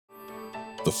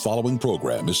The following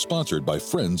program is sponsored by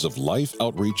Friends of Life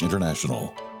Outreach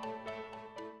International.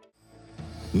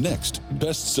 Next,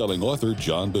 best-selling author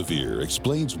John Bevere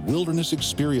explains wilderness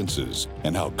experiences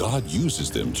and how God uses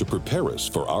them to prepare us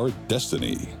for our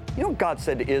destiny. You know what God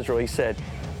said to Israel? He said,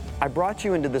 I brought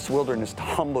you into this wilderness to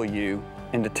humble you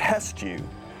and to test you.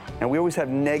 And we always have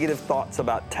negative thoughts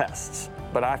about tests,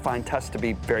 but I find tests to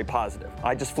be very positive.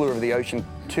 I just flew over the ocean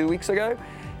 2 weeks ago.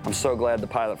 I'm so glad the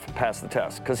pilot passed the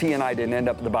test because he and I didn't end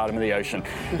up at the bottom of the ocean.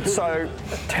 So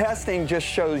testing just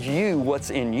shows you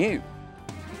what's in you.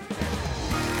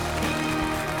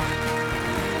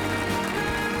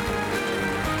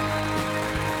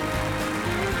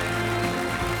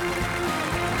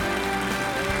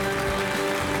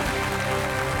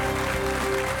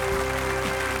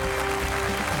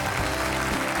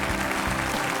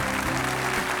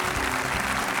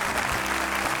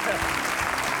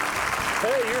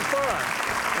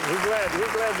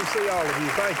 We're glad to see all of you.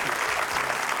 Thank you.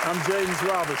 I'm James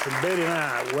Robertson. Betty and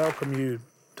I welcome you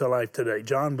to Life Today.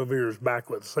 John Bevere is back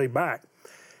with us. Say back,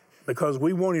 because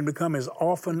we want him to come as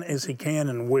often as he can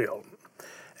and will.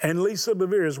 And Lisa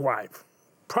Bevere, his wife,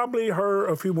 probably her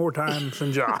a few more times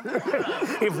than John,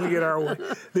 if we get our way.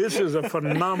 This is a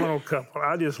phenomenal couple.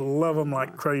 I just love them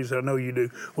like crazy. I know you do.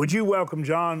 Would you welcome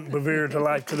John Bevere to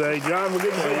Life Today? John, we're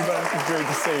good to see you, buddy. It's great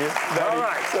to see you, Betty. All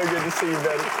right. So good to see you,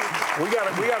 Betty. We got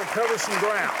to cover some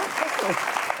ground.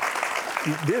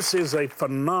 This is a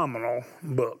phenomenal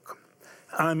book.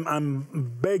 I'm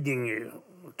begging you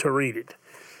to read it.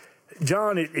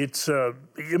 John, it's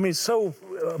so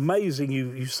amazing.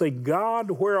 You say,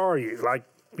 God, where are you? Like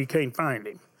you can't find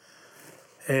him.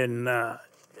 And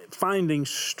finding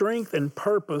strength and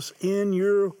purpose in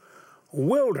your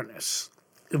wilderness.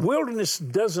 The wilderness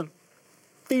doesn't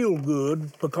feel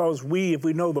good because if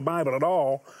we know the Bible at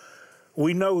all,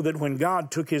 we know that when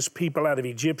God took his people out of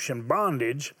Egyptian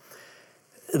bondage,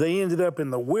 they ended up in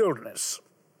the wilderness.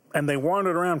 And they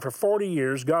wandered around for 40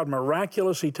 years, God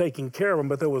miraculously taking care of them,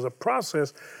 but there was a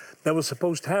process that was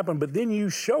supposed to happen. But then you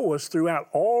show us throughout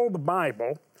all the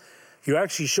Bible, you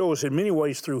actually show us in many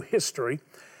ways through history,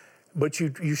 but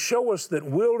you show us that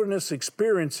wilderness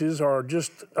experiences are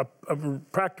just a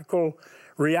practical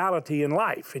reality in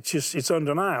life. It's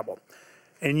undeniable.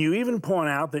 And you even point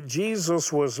out that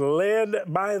Jesus was led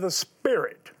by the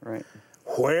Spirit. Right.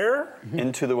 Where?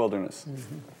 Into the wilderness.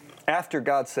 Mm-hmm. After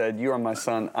God said, you are my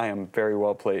son, I am very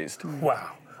well pleased.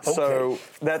 Wow. Okay. So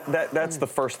that's the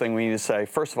first thing we need to say.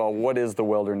 First of all, what is the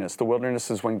wilderness? The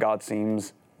wilderness is when God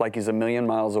seems like he's a million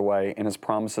miles away and his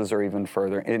promises are even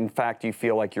further. In fact, you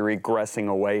feel like you're regressing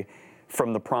away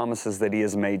from the promises that he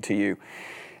has made to you.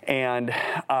 And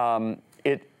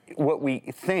what we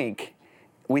think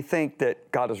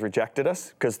that God has rejected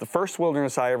us, because the first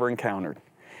wilderness I ever encountered,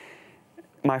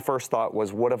 my first thought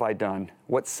was, what have I done?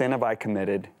 What sin have I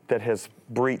committed that has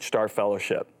breached our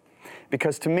fellowship?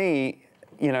 Because to me,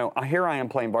 here I am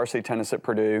playing varsity tennis at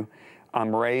Purdue.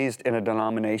 I'm raised in a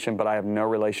denomination, but I have no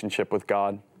relationship with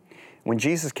God. When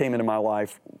Jesus came into my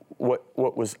life, what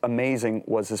was amazing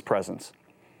was his presence.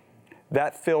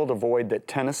 That filled a void that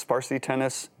tennis, varsity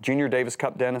tennis, Junior Davis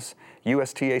Cup tennis,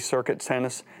 USTA circuit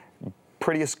tennis,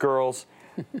 prettiest girls,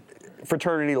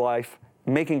 fraternity life,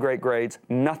 making great grades,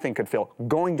 nothing could fill.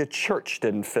 Going to church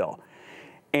didn't fill.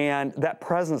 And that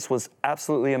presence was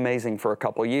absolutely amazing for a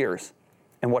couple years.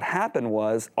 And what happened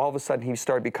was, all of a sudden, he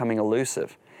started becoming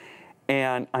elusive.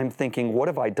 And I'm thinking, what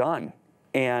have I done?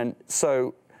 And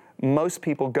so most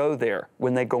people go there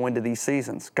when they go into these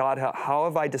seasons. God, how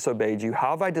have I disobeyed you?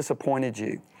 How have I disappointed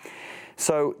you?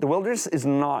 So the wilderness is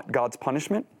not God's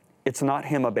punishment. It's not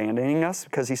him abandoning us,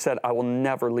 because he said, I will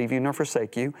never leave you nor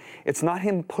forsake you. It's not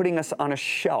him putting us on a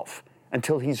shelf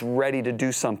until he's ready to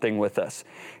do something with us.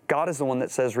 God is the one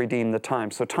that says, redeem the time.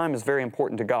 So time is very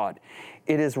important to God.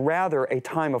 It is rather a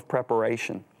time of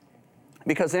preparation.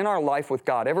 Because in our life with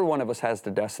God, every one of us has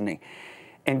the destiny.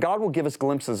 And God will give us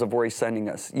glimpses of where he's sending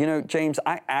us. James,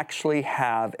 I actually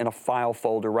have in a file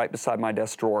folder right beside my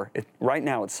desk drawer, right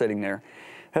now it's sitting there,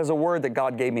 has a word that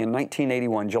God gave me in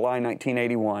 1981, July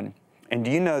 1981. And do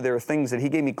you know there are things that he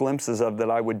gave me glimpses of that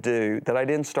I would do that I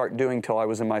didn't start doing till I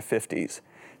was in my 50s.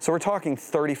 So we're talking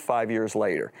 35 years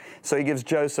later. So he gives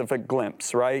Joseph a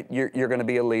glimpse, right? You're going to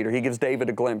be a leader. He gives David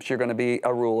a glimpse. You're going to be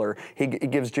a ruler. He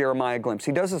gives Jeremiah a glimpse.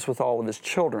 He does this with all of his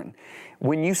children.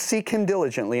 When you seek him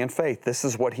diligently in faith, this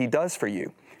is what he does for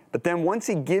you. But then once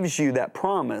he gives you that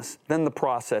promise, then the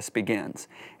process begins.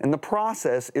 And the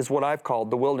process is what I've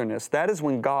called the wilderness. That is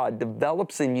when God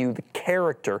develops in you the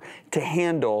character to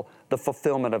handle the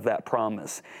fulfillment of that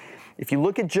promise. If you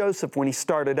look at Joseph when he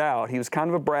started out, he was kind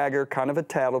of a bragger, kind of a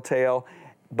tattletale,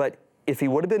 but if he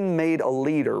would have been made a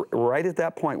leader right at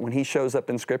that point when he shows up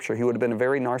in Scripture, he would have been a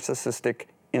very narcissistic,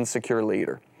 insecure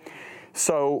leader.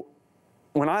 So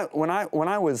when I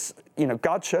was,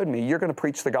 God showed me, you're going to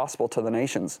preach the gospel to the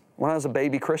nations. When I was a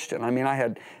baby Christian, I mean, I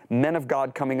had men of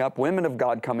God coming up, women of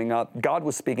God coming up. God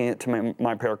was speaking it to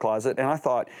my prayer closet, and I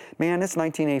thought, man, it's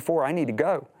 1984. I need to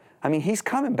go. I mean, he's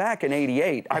coming back in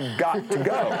 88. I've got to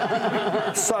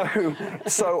go.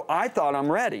 So I thought I'm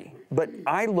ready. But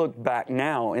I look back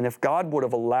now, and if God would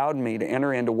have allowed me to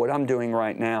enter into what I'm doing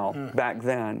right now back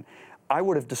then, I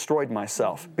would have destroyed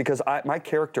myself because my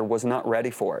character was not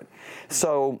ready for it.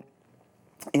 So,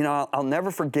 I'll never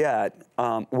forget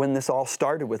when this all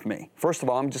started with me. First of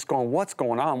all, I'm just going, what's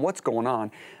going on? What's going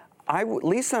on?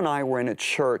 Lisa and I were in a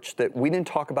church that we didn't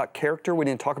talk about character, we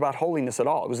didn't talk about holiness at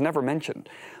all. It was never mentioned.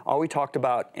 All we talked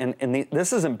about, and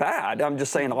this isn't bad, I'm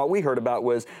just saying all we heard about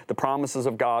was the promises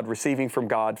of God, receiving from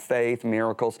God, faith,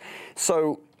 miracles.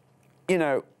 So,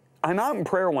 I'm out in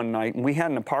prayer one night, and we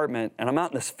had an apartment, and I'm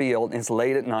out in this field, and it's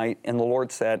late at night, and the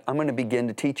Lord said, I'm going to begin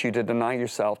to teach you to deny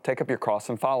yourself, take up your cross,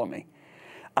 and follow me.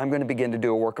 I'm going to begin to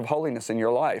do a work of holiness in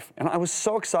your life. And I was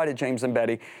so excited, James and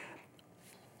Betty.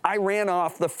 I ran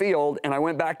off the field and I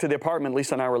went back to the apartment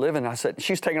Lisa and I were living. And I said,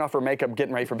 she's taking off her makeup,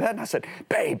 getting ready for bed. And I said,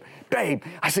 babe,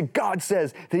 I said, God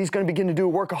says that he's going to begin to do a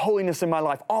work of holiness in my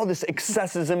life. All this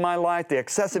excesses in my life, the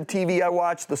excessive TV I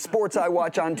watch, the sports I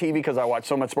watch on TV because I watch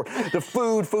so much sport, the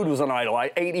food was an idol.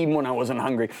 I ate even when I wasn't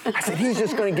hungry. I said, he's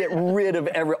just going to get rid of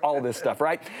all this stuff,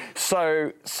 right?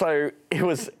 So it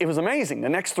was amazing. The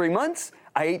next 3 months,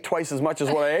 I ate twice as much as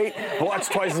what I ate,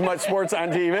 watched twice as much sports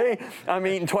on TV, I'm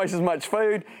eating twice as much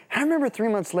food. And I remember 3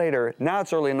 months later, now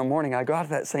it's early in the morning, I go out to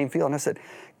that same field and I said,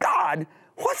 God,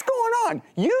 what's going on?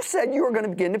 You said you were going to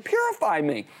begin to purify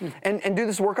me and do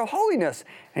this work of holiness.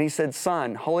 And he said,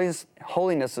 son,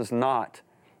 holiness is not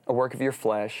a work of your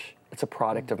flesh, it's a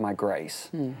product of my grace.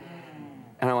 And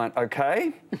I went,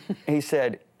 okay. And he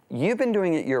said, you've been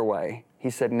doing it your way. He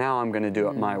said, now I'm going to do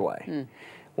it my way.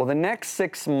 Well, the next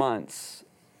 6 months,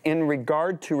 in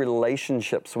regard to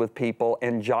relationships with people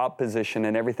and job position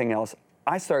and everything else,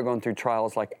 I started going through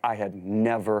trials like I had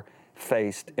never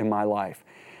faced in my life.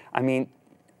 I mean,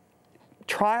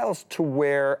 trials to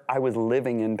where I was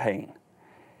living in pain.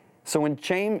 So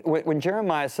when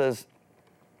Jeremiah says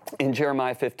in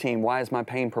Jeremiah 15, why is my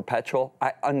pain perpetual?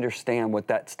 I understand what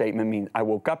that statement means. I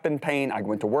woke up in pain, I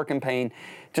went to work in pain,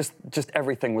 just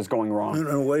everything was going wrong. In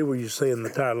a way, were you saying the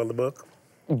title of the book?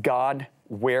 God,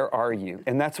 where are you?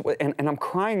 And that's what, and I'm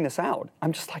crying this out.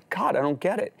 I'm just like, God, I don't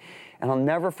get it. And I'll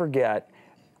never forget,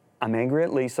 I'm angry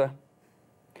at Lisa.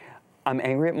 I'm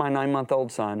angry at my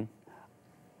 9-month-old son.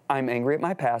 I'm angry at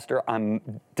my pastor.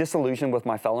 I'm disillusioned with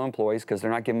my fellow employees because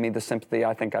they're not giving me the sympathy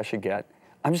I think I should get.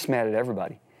 I'm just mad at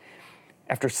everybody.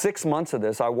 After 6 months of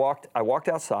this, I walked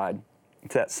outside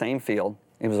to that same field.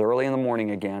 It was early in the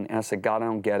morning again, and I said, God, I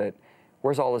don't get it.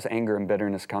 Where's all this anger and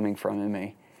bitterness coming from in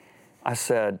me? I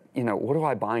said, what do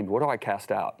I bind? What do I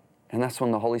cast out? And that's when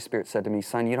the Holy Spirit said to me,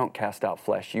 son, you don't cast out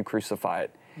flesh, you crucify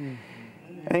it.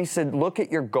 And he said, look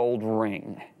at your gold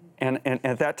ring. And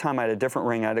at that time, I had a different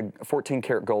ring. I had a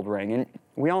 14-karat gold ring. And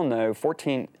we all know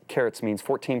 14 carats means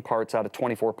 14 parts out of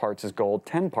 24 parts is gold.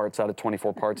 10 parts out of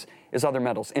 24 parts is other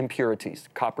metals, impurities,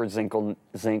 copper,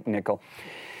 zinc, nickel.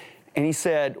 And he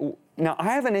said, now,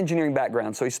 I have an engineering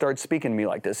background, so he started speaking to me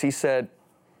like this. He said,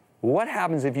 what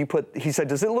happens if you he said,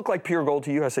 does it look like pure gold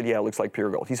to you? I said, yeah, it looks like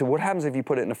pure gold. He said, what happens if you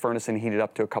put it in a furnace and heat it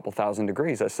up to a couple thousand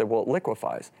degrees? I said, well, it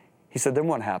liquefies. He said, then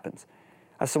what happens?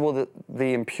 I said, well,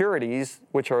 the impurities,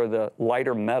 which are the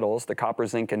lighter metals, the copper,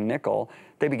 zinc, and nickel,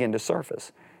 they begin to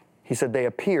surface. He said, they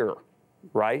appear,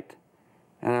 right?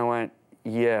 And I went,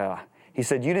 yeah. He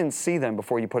said, you didn't see them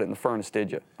before you put it in the furnace,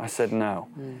 did you? I said, no.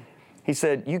 He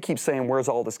said, you keep saying, where's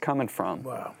all this coming from?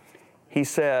 Wow. He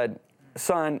said,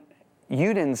 son,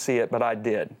 you didn't see it, but I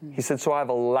did. He said, so I've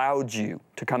allowed you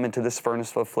to come into this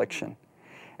furnace of affliction.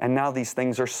 And now these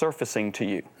things are surfacing to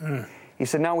you. He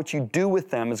said, now what you do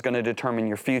with them is going to determine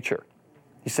your future.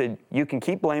 He said, you can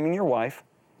keep blaming your wife,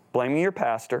 blaming your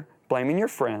pastor, blaming your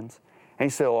friends. And he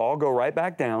said, it'll all go right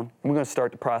back down. And we're going to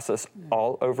start the process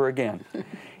all over again.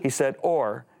 He said,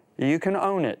 or you can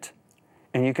own it.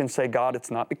 And you can say, God, it's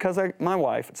not because of my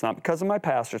wife. It's not because of my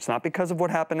pastor. It's not because of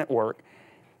what happened at work.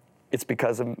 It's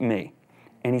because of me.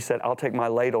 And he said, I'll take my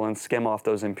ladle and skim off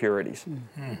those impurities.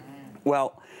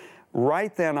 Well,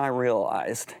 right then I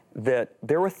realized that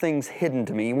there were things hidden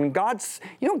to me. When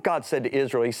what God said to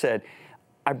Israel? He said,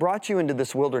 I brought you into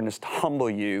this wilderness to humble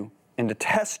you and to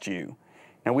test you.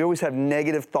 Now, we always have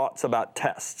negative thoughts about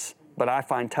tests, but I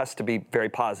find tests to be very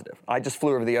positive. I just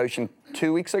flew over the ocean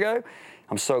 2 weeks ago.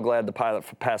 I'm so glad the pilot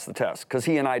passed the test, because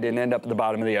he and I didn't end up at the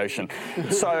bottom of the ocean.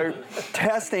 So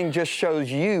testing just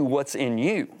shows you what's in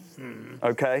you,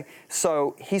 okay?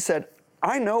 So he said,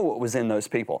 I know what was in those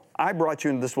people. I brought you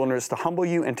into this wilderness to humble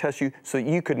you and test you so that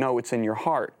you could know what's in your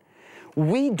heart.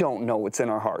 We don't know what's in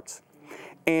our hearts.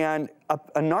 And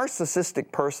a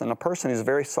narcissistic person, a person who's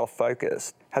very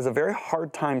self-focused, has a very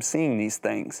hard time seeing these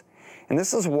things. And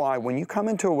this is why when you come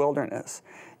into a wilderness,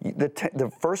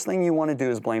 the first thing you want to do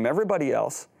is blame everybody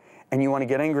else, and you want to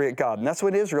get angry at God. And that's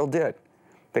what Israel did.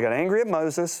 They got angry at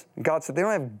Moses. God said, they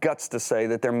don't have guts to say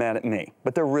that they're mad at me,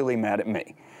 but they're really mad at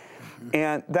me.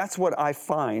 And that's what I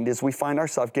find, is we find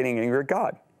ourselves getting angry at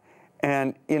God.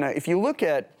 And, you know, if you look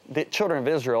at the children of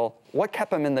Israel, what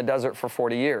kept them in the desert for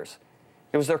 40 years?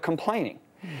 It was their complaining.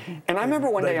 And I remember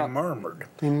one day... They murmured.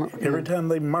 Every time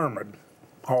they murmured,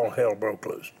 all hell broke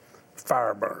loose.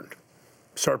 Fire burned.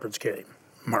 Serpents came,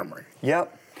 murmuring.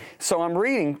 Yep. So I'm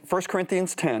reading 1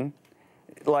 Corinthians 10,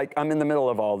 like I'm in the middle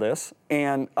of all this,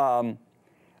 and I'm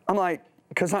like,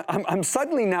 because I'm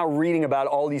suddenly now reading about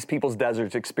all these people's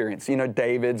desert experience, you know,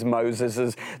 David's,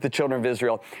 Moses's, the children of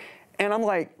Israel. And I'm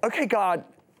like, okay, God,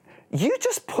 you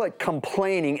just put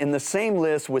complaining in the same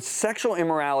list with sexual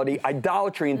immorality,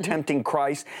 idolatry, and tempting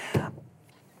Christ.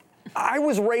 I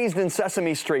was raised in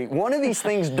Sesame Street. One of these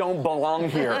things don't belong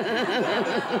here.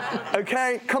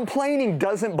 Okay? Complaining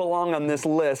doesn't belong on this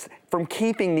list from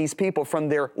keeping these people from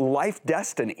their life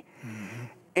destiny.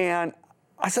 And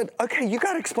I said, okay, you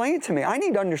got to explain it to me. I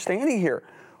need understanding here.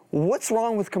 What's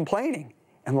wrong with complaining?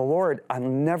 And the Lord, I'll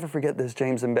never forget this,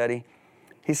 James and Betty.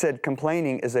 He said,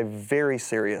 complaining is a very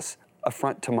serious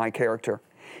affront to my character.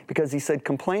 Because he said,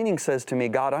 complaining says to me,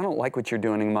 God, I don't like what you're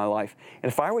doing in my life.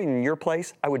 And if I were in your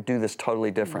place, I would do this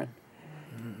totally different.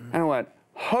 And I went,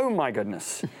 oh my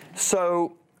goodness.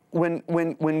 So when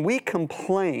we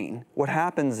complain, what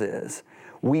happens is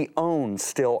we own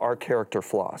still our character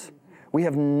flaws. We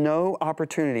have no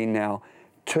opportunity now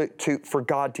for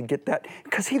God to get that,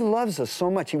 because he loves us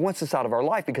so much. He wants us out of our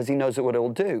life because he knows what it will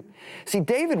do. See,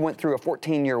 David went through a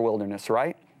 14-year wilderness,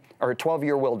 right? Or a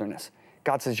 12-year wilderness.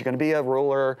 God says, you're going to be a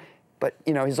ruler, but,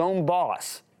 you know, his own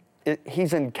boss,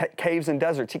 he's in caves and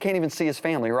deserts. He can't even see his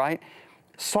family, right?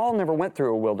 Saul never went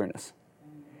through a wilderness.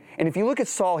 And if you look at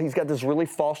Saul, he's got this really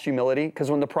false humility, because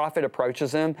when the prophet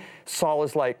approaches him, Saul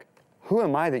is like, who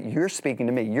am I that you're speaking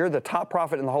to me? You're the top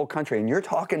prophet in the whole country, and you're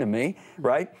talking to me,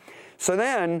 right? So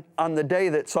then, on the day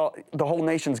that the whole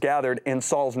nation's gathered and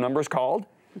Saul's number's called,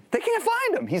 they can't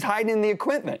find him. He's hiding in the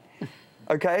equipment.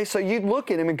 Okay, so you'd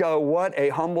look at him and go, what a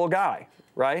humble guy,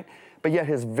 right? But yet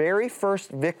his very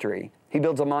first victory, he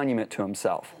builds a monument to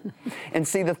himself. And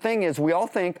see, the thing is, we all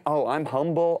think, oh, I'm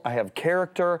humble, I have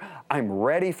character, I'm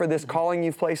ready for this calling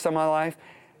you've placed on my life.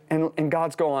 And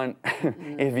God's going,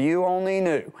 if you only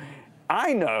knew.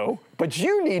 I know, but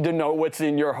you need to know what's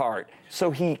in your heart.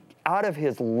 So he, out of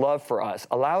his love for us,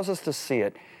 allows us to see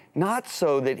it, not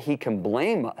so that he can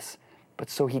blame us, but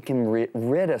so he can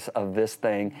rid us of this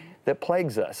thing that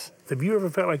plagues us. Have you ever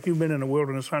felt like you've been in the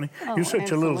wilderness, honey? Oh, You're such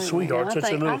absolutely. a little sweetheart, such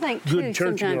a little I think good too,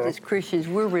 church sometimes girl. as Christians,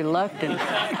 we're reluctant.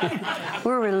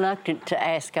 We're reluctant to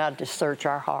ask God to search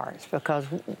our hearts, because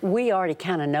we already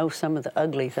kind of know some of the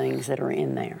ugly things that are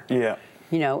in there. Yeah.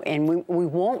 You know, and we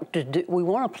want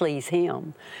to please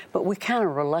Him, but we're kind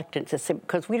of reluctant to say,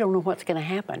 because we don't know what's going to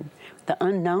happen. The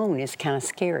unknown is kind of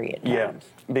scary at times.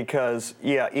 Yeah, because,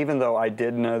 even though I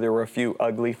did know there were a few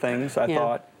ugly things, I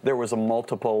thought there was a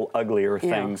multiple uglier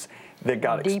things that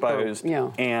got exposed.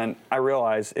 And I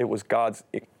realized it was God's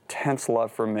intense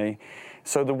love for me.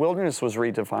 So the wilderness was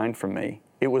redefined for me.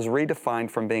 It was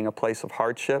redefined from being a place of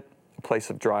hardship, a place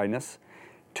of dryness,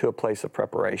 to a place of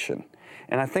preparation.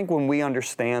 And I think when we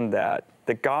understand that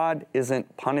God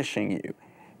isn't punishing you,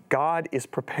 God is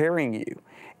preparing you.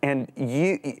 And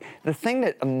the thing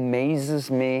that amazes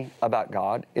me about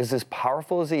God is, as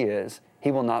powerful as He is,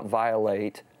 He will not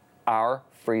violate our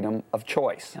freedom of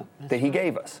choice that He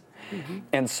gave us.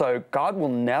 And so God will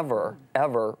never,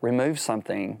 ever remove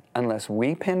something unless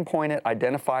we pinpoint it,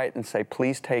 identify it, and say,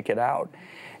 please take it out.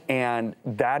 And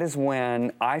that is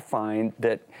when I find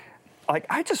that, like,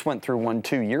 I just went through one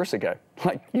 2 years ago.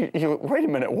 Like, wait a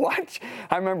minute, what?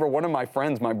 I remember one of my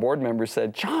friends, my board member,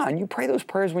 said, John, you pray those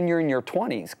prayers when you're in your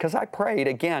 20s. Because I prayed,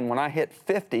 again, when I hit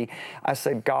 50, I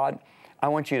said, God, I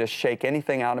want you to shake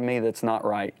anything out of me that's not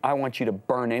right. I want you to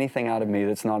burn anything out of me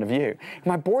that's not of you.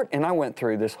 And I went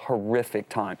through this horrific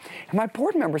time. And my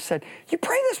board member said, you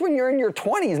pray this when you're in your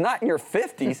 20s, not in your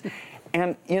 50s.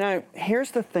 And,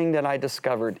 here's the thing that I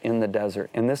discovered in the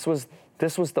desert. And this was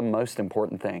the most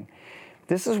important thing.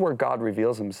 This is where God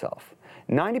reveals Himself.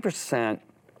 90%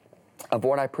 of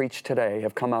what I preach today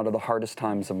have come out of the hardest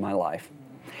times of my life.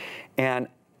 And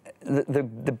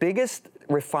the biggest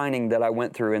refining that I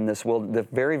went through in this world, the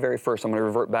very, very first, I'm going to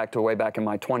revert back to way back in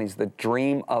my 20s, the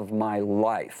dream of my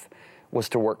life was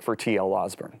to work for T.L.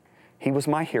 Osborne. He was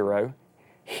my hero.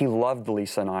 He loved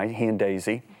Lisa and I, he and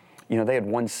Daisy. You know, they had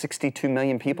won 62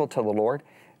 million people to the Lord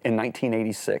in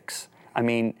 1986. I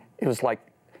mean, it was like,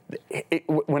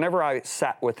 whenever I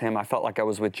sat with him, I felt like I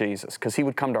was with Jesus, because he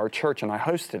would come to our church and I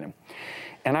hosted him.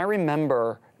 And I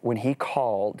remember when he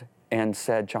called and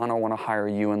said, John, I want to hire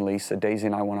you and Lisa. Daisy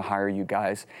and I want to hire you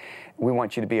guys. We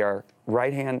want you to be our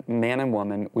right-hand man and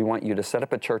woman. We want you to set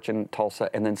up a church in Tulsa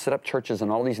and then set up churches in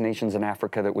all these nations in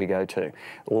Africa that we go to,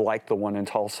 like the one in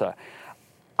Tulsa.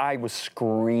 I was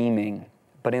screaming,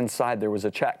 but inside there was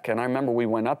a check. And I remember we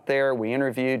went up there, we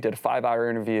interviewed, did a 5-hour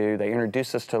interview. They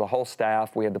introduced us to the whole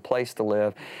staff. We had the place to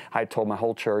live. I told my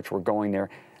whole church we're going there,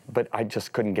 but I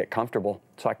just couldn't get comfortable.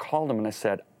 So I called him and I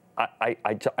said,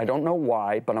 I don't know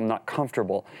why, but I'm not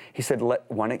comfortable. He said,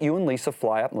 why don't you and Lisa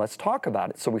fly up and let's talk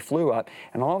about it. So we flew up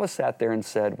and all of us sat there and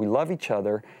said, we love each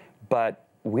other, but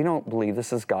we don't believe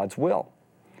this is God's will.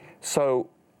 So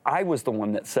I was the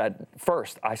one that said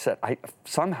first, I said,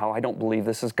 somehow I don't believe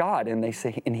this is God. And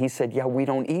he said, yeah, we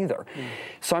don't either.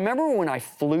 So I remember when I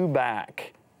flew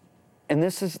back, and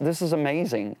this is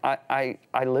amazing. I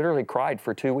literally cried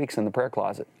for 2 weeks in the prayer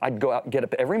closet. I'd go out, get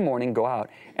up every morning, go out,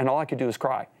 and all I could do was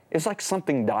cry. It's like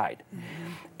something died.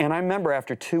 And I remember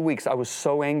after 2 weeks, I was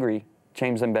so angry,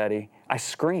 James and Betty, I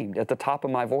screamed at the top of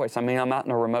my voice. I mean, I'm out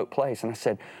in a remote place, and I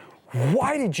said,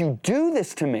 why did you do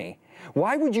this to me?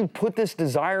 Why would you put this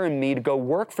desire in me to go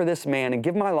work for this man and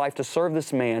give my life to serve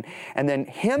this man, and then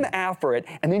him after it,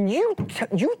 and then you take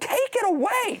it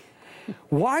away?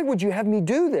 Why would you have me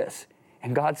do this?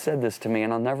 And God said this to me,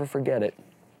 and I'll never forget it.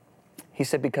 He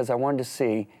said, because I wanted to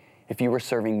see if you were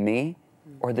serving me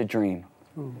or the dream.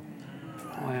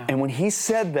 Wow. And when he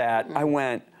said that, I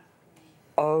went,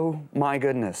 oh my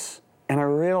goodness. And I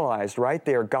realized right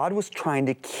there, God was trying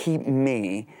to keep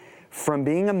me from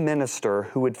being a minister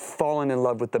who had fallen in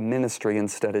love with the ministry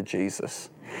instead of Jesus.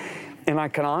 And I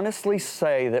can honestly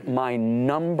say that my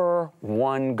number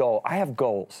one goal, I have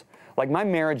goals. Like my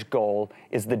marriage goal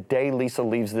is the day Lisa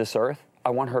leaves this earth, I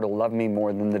want her to love me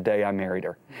more than the day I married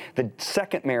her. The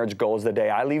second marriage goal is the day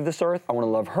I leave this earth, I want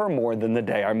to love her more than the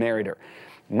day I married her.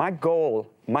 My goal,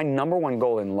 my number one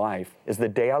goal in life is the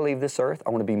day I leave this earth,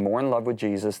 I want to be more in love with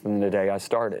Jesus than the day I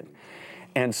started.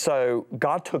 And so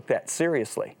God took that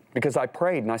seriously, because I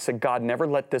prayed and I said, God, never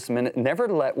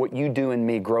let what you do in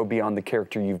me grow beyond the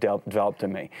character you've developed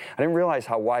in me. I didn't realize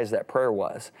how wise that prayer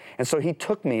was. And so he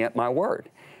took me at my word.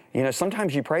 You know,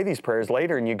 sometimes you pray these prayers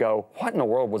later and you go, what in the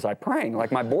world was I praying?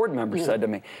 Like my board member said to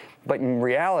me. But in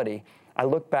reality, I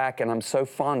look back and I'm so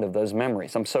fond of those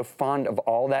memories. I'm so fond of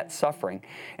all that suffering.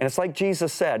 And it's like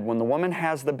Jesus said, when the woman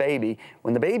has the baby,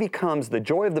 when the baby comes, the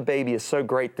joy of the baby is so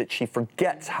great that she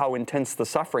forgets how intense the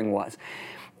suffering was.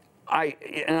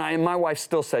 And my wife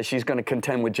still says she's going to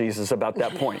contend with Jesus about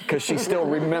that point, because she still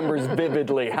remembers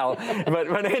vividly how,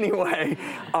 but anyway,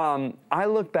 I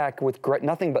look back with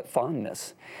nothing but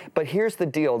fondness. But here's the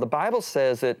deal. The Bible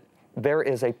says that there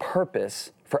is a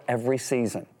purpose for every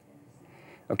season.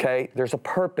 Okay? There's a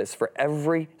purpose for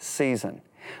every season.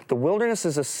 The wilderness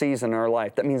is a season in our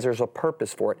life. That means there's a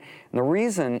purpose for it. And the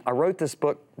reason I wrote this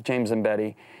book, James and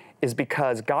Betty, is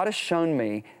because God has shown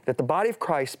me that the body of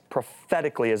Christ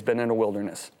prophetically has been in a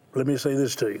wilderness. Let me say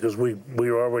this to you, because we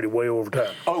are already way over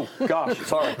time. Oh, gosh,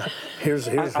 sorry.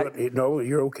 No,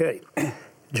 you're okay.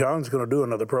 John's going to do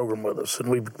another program with us, and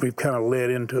we've kind of led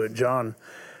into it. John,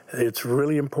 it's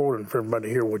really important for everybody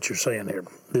to hear what you're saying here.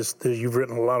 You've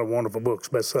written a lot of wonderful books,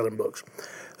 best-selling books.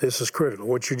 This is critical.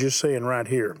 What you're just saying right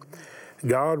here,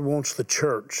 God wants the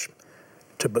church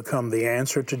to become the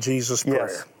answer to Jesus' prayer.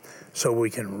 Yes. So we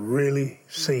can really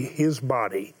see his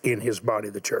body in his body,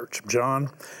 the church. John,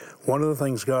 one of the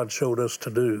things God showed us to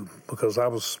do, because I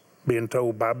was being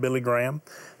told by Billy Graham,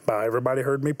 by everybody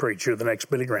heard me preach, you're the next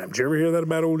Billy Graham. Did you ever hear that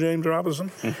about old James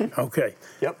Robinson? Mm-hmm. Okay.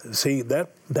 Yep. See,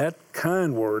 that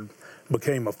kind word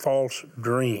became a false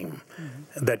dream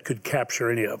that could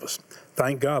capture any of us.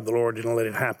 Thank God the Lord didn't let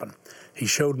it happen. He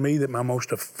showed me that my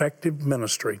most effective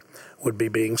ministry would be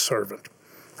being servant.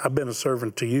 I've been a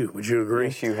servant to you. Would you agree?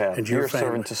 Yes, you have. And You're a family.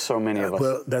 servant to so many of us.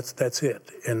 Well, that's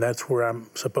it, and that's where I'm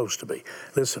supposed to be.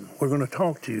 Listen, we're going to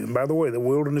talk to you. And by the way, the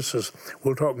wilderness is,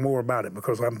 we'll talk more about it,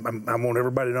 because I want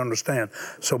everybody to understand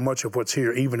so much of what's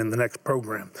here, even in the next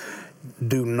program.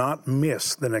 Do not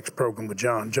miss the next program with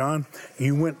John. John,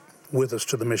 you went with us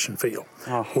to the mission field.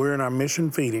 Oh. We're in our mission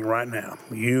feeding right now.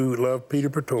 You love Peter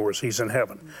Pretorius. He's in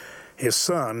heaven. His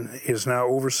son is now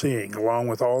overseeing, along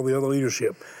with all the other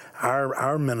leadership,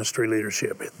 our ministry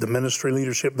leadership, the ministry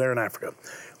leadership there in Africa,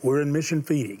 we're in mission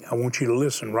feeding. I want you to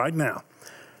listen right now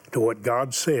to what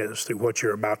God says through what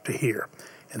you're about to hear.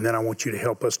 And then I want you to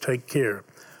help us take care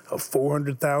of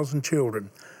 400,000 children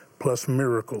plus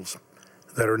miracles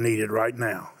that are needed right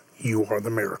now. You are the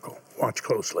miracle. Watch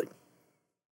closely.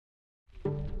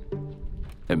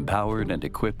 Empowered and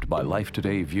equipped by Life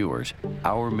Today viewers,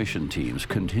 our mission teams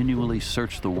continually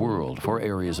search the world for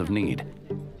areas of need.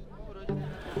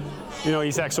 You know,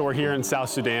 Isak, so we're here in South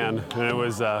Sudan, and it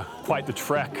was quite the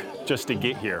trek just to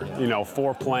get here. You know,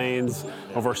 4 planes,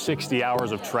 over 60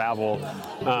 hours of travel.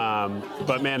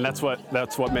 But man, that's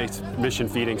what makes mission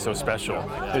feeding so special,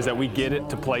 is that we get it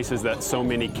to places that so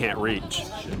many can't reach.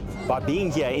 By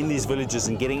being here in these villages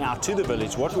and getting out to the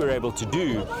village, what we're able to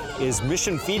do is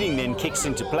mission feeding then kicks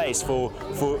into place for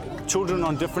children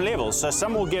on different levels. So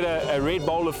some will get a red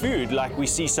bowl of food like we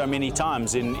see so many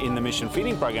times in the mission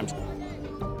feeding programs.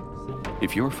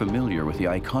 If you're familiar with the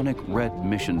iconic red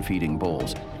mission feeding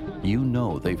bowls, you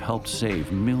know they've helped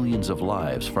save millions of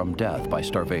lives from death by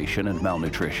starvation and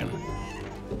malnutrition.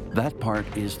 That part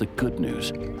is the good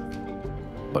news.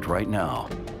 But right now,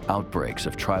 outbreaks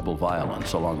of tribal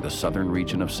violence along the southern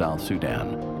region of South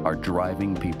Sudan are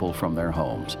driving people from their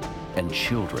homes, and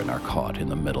children are caught in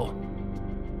the middle.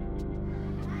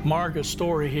 Marga's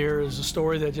story here is a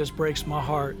story that just breaks my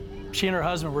heart. She and her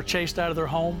husband were chased out of their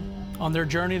home. On their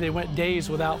journey, they went days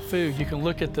without food. You can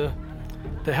look at the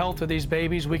health of these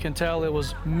babies. We can tell it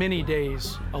was many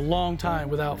days, a long time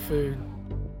without food.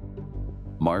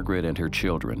 Margaret and her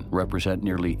children represent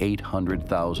nearly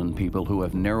 800,000 people who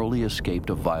have narrowly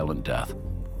escaped a violent death,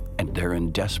 and they're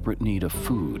in desperate need of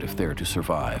food if they're to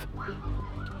survive.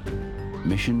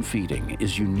 Mission Feeding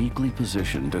is uniquely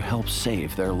positioned to help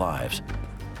save their lives.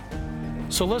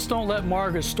 So let's don't let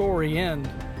Marga's story end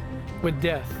with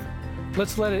death.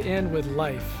 Let's let it end with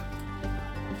life.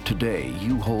 Today,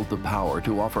 you hold the power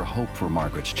to offer hope for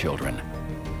Margaret's children,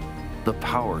 the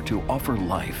power to offer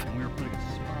life,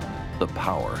 the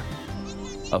power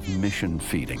of mission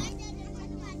feeding.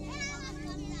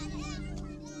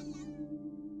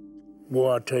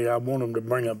 Boy, I tell you, I want them to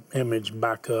bring an image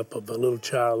back up of the little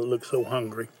child that looked so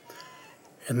hungry,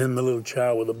 and then the little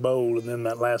child with a bowl, and then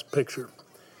that last picture.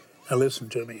 Now listen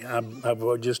to me.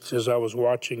 I've just as I was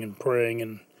watching and praying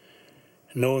and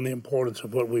knowing the importance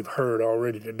of what we've heard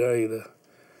already today,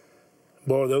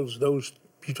 those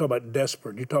you talk about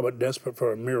desperate. You talk about desperate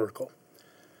for a miracle.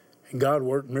 And God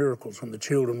worked miracles when the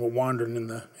children were wandering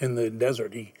in the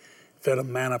desert. He fed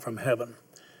them manna from heaven.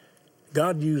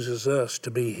 God uses us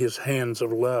to be his hands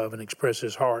of love and express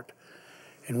his heart.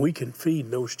 And we can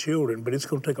feed those children, but it's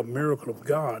going to take a miracle of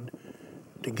God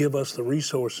to give us the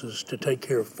resources to take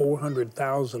care of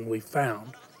 400,000 we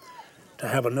found, to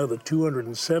have another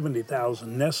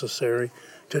 270,000 necessary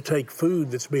to take food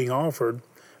that's being offered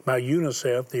by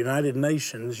UNICEF, the United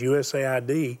Nations,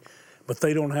 USAID, but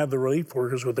they don't have the relief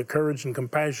workers with the courage and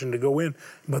compassion to go in.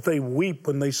 But they weep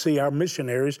when they see our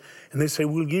missionaries, and they say,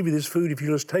 we'll give you this food if you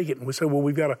just take it. And we say, well,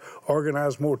 we've got to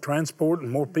organize more transport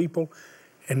and more people.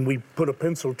 And we put a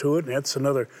pencil to it, and that's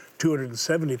another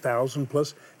 270,000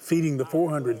 plus feeding the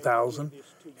 400,000.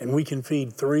 And we can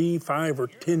feed 3, 5, or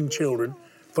 10 children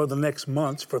for the next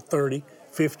months for $30,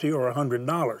 $50, or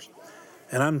 $100.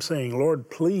 And I'm saying, Lord,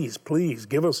 please, please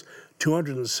give us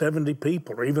 270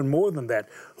 people, or even more than that,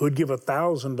 who'd give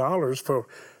 $1,000 for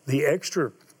the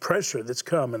extra pressure that's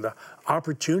come and the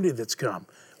opportunity that's come.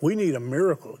 We need a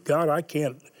miracle. God, I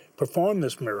can't perform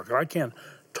this miracle. I can't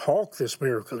talk this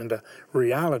miracle into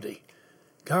reality.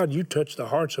 God, you touch the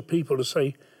hearts of people to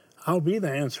say, I'll be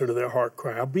the answer to their heart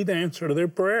cry. I'll be the answer to their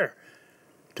prayer,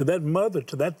 to that mother,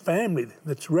 to that family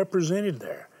that's represented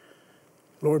there.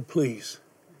 Lord, please,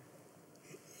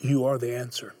 you are the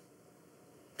answer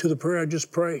to the prayer I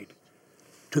just prayed,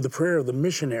 to the prayer of the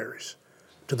missionaries,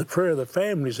 to the prayer of the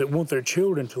families that want their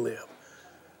children to live,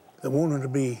 that want them to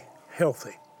be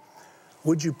healthy.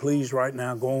 Would you please right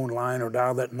now go online or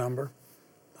dial that number?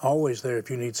 Always there if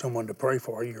you need someone to pray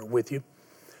for you or with you.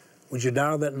 Would you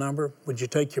dial that number? Would you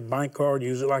take your bank card,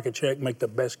 use it like a check, make the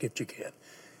best gift you can?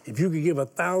 If you could give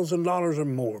 $1,000 or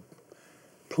more,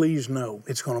 please know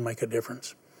it's going to make a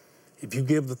difference. If you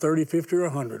give the 30, 50, or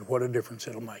 100, what a difference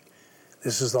it'll make.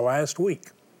 This is the last week,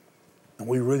 and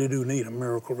we really do need a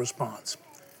miracle response.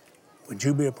 Would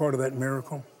you be a part of that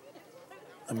miracle?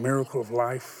 A miracle of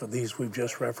life for these we've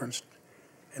just referenced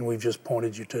and we've just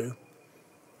pointed you to?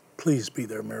 Please be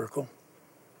their miracle.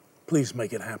 Please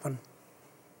make it happen.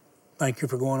 Thank you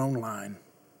for going online.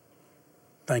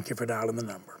 Thank you for dialing the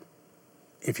number.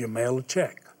 If you mail a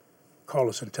check, call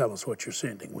us and tell us what you're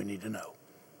sending. We need to know.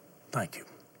 Thank you.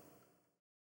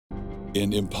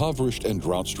 In impoverished and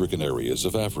drought-stricken areas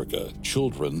of Africa,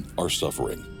 children are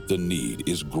suffering. The need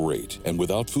is great, and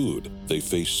without food, they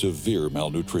face severe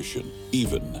malnutrition,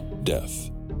 even death.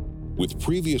 With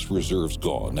previous reserves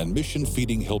gone and mission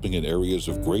feeding helping in areas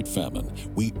of great famine,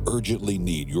 we urgently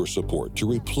need your support to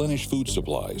replenish food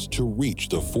supplies to reach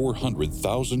the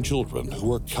 400,000 children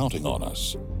who are counting on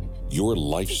us. Your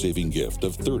life-saving gift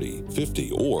of $30,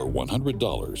 $50, or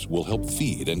 $100 will help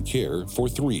feed and care for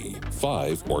 3,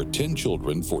 5, or 10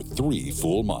 children for 3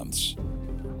 full months.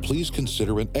 Please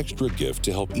consider an extra gift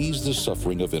to help ease the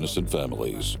suffering of innocent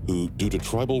families who, due to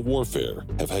tribal warfare,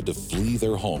 have had to flee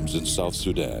their homes in South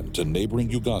Sudan to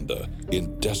neighboring Uganda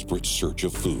in desperate search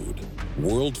of food.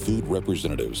 World Food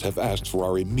representatives have asked for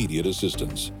our immediate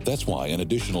assistance. That's why an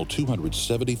additional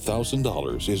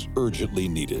 $270,000 is urgently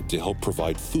needed to help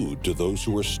provide food to those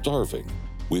who are starving.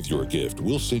 With your gift,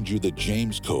 we'll send you the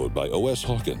James Code by O.S.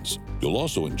 Hawkins. You'll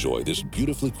also enjoy this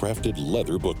beautifully crafted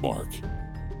leather bookmark.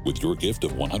 With your gift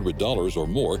of $100 or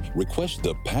more, request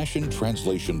the Passion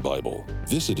Translation Bible.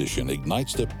 This edition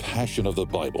ignites the passion of the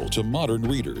Bible to modern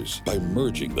readers by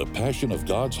merging the passion of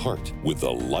God's heart with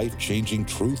the life-changing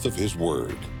truth of His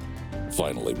Word.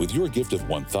 Finally, with your gift of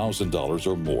 $1,000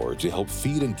 or more to help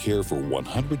feed and care for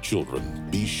 100 children,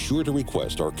 be sure to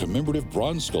request our commemorative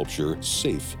bronze sculpture,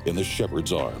 Safe in the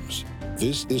Shepherd's Arms.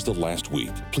 This is the last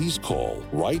week. Please call,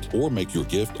 write, or make your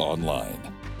gift online.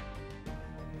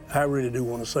 I really do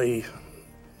want to say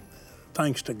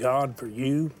thanks to God for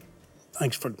you.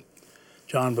 Thanks for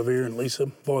John Bevere and Lisa.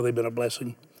 Boy, they've been a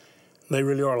blessing. They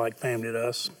really are like family to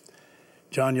us.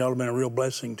 John, y'all have been a real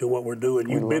blessing to what we're doing.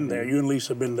 You've been there. You and Lisa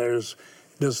have been there.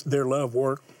 Does their love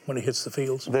work when it hits the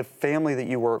fields? The family that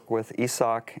you work with,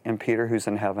 Isaac and Peter, who's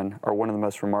in heaven, are one of the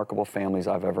most remarkable families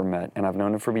I've ever met. And I've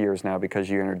known them for years now because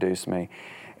you introduced me.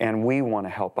 And we want to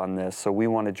help on this, so we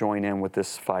want to join in with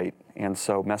this fight. And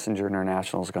so Messenger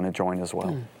International is going to join as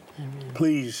well.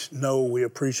 Please know we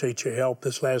appreciate your help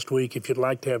this last week. If you'd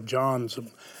like to have John's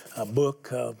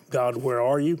book, God, Where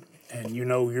Are You? And you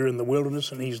know you're in the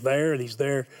wilderness and he's there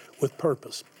with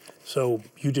purpose. So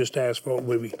you just ask for it.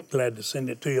 We'll be glad to send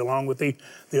it to you along with the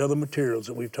other materials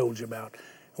that we've told you about.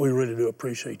 We really do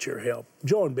appreciate your help.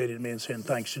 Join Betty and me in saying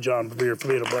thanks to John Bevere for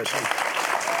being a blessing.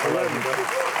 I love you, buddy.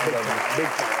 Big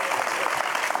time.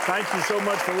 Thank you so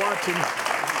much for watching.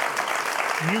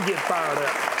 You get fired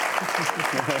up.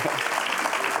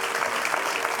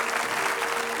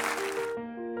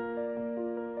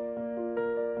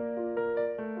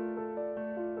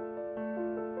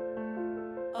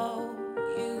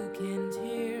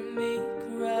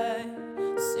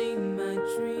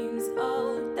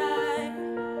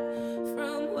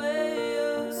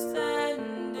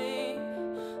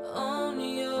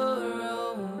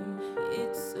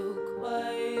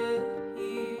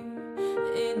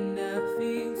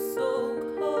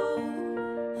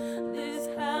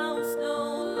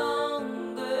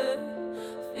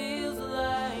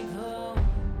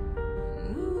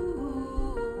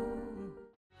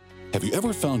 Have you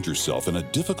ever found yourself in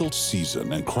a difficult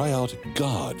season and cry out,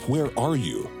 God, where are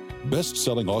you?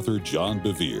 Best-selling author John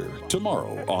Bevere,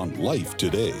 tomorrow on Life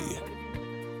Today.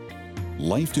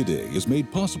 Life Today is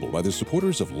made possible by the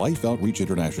supporters of Life Outreach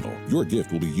International. Your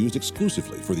gift will be used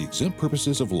exclusively for the exempt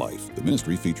purposes of life. The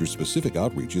ministry features specific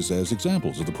outreaches as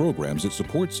examples of the programs it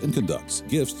supports and conducts.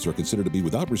 Gifts are considered to be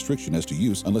without restriction as to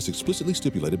use unless explicitly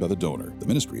stipulated by the donor. The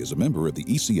ministry is a member of the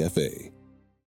ECFA.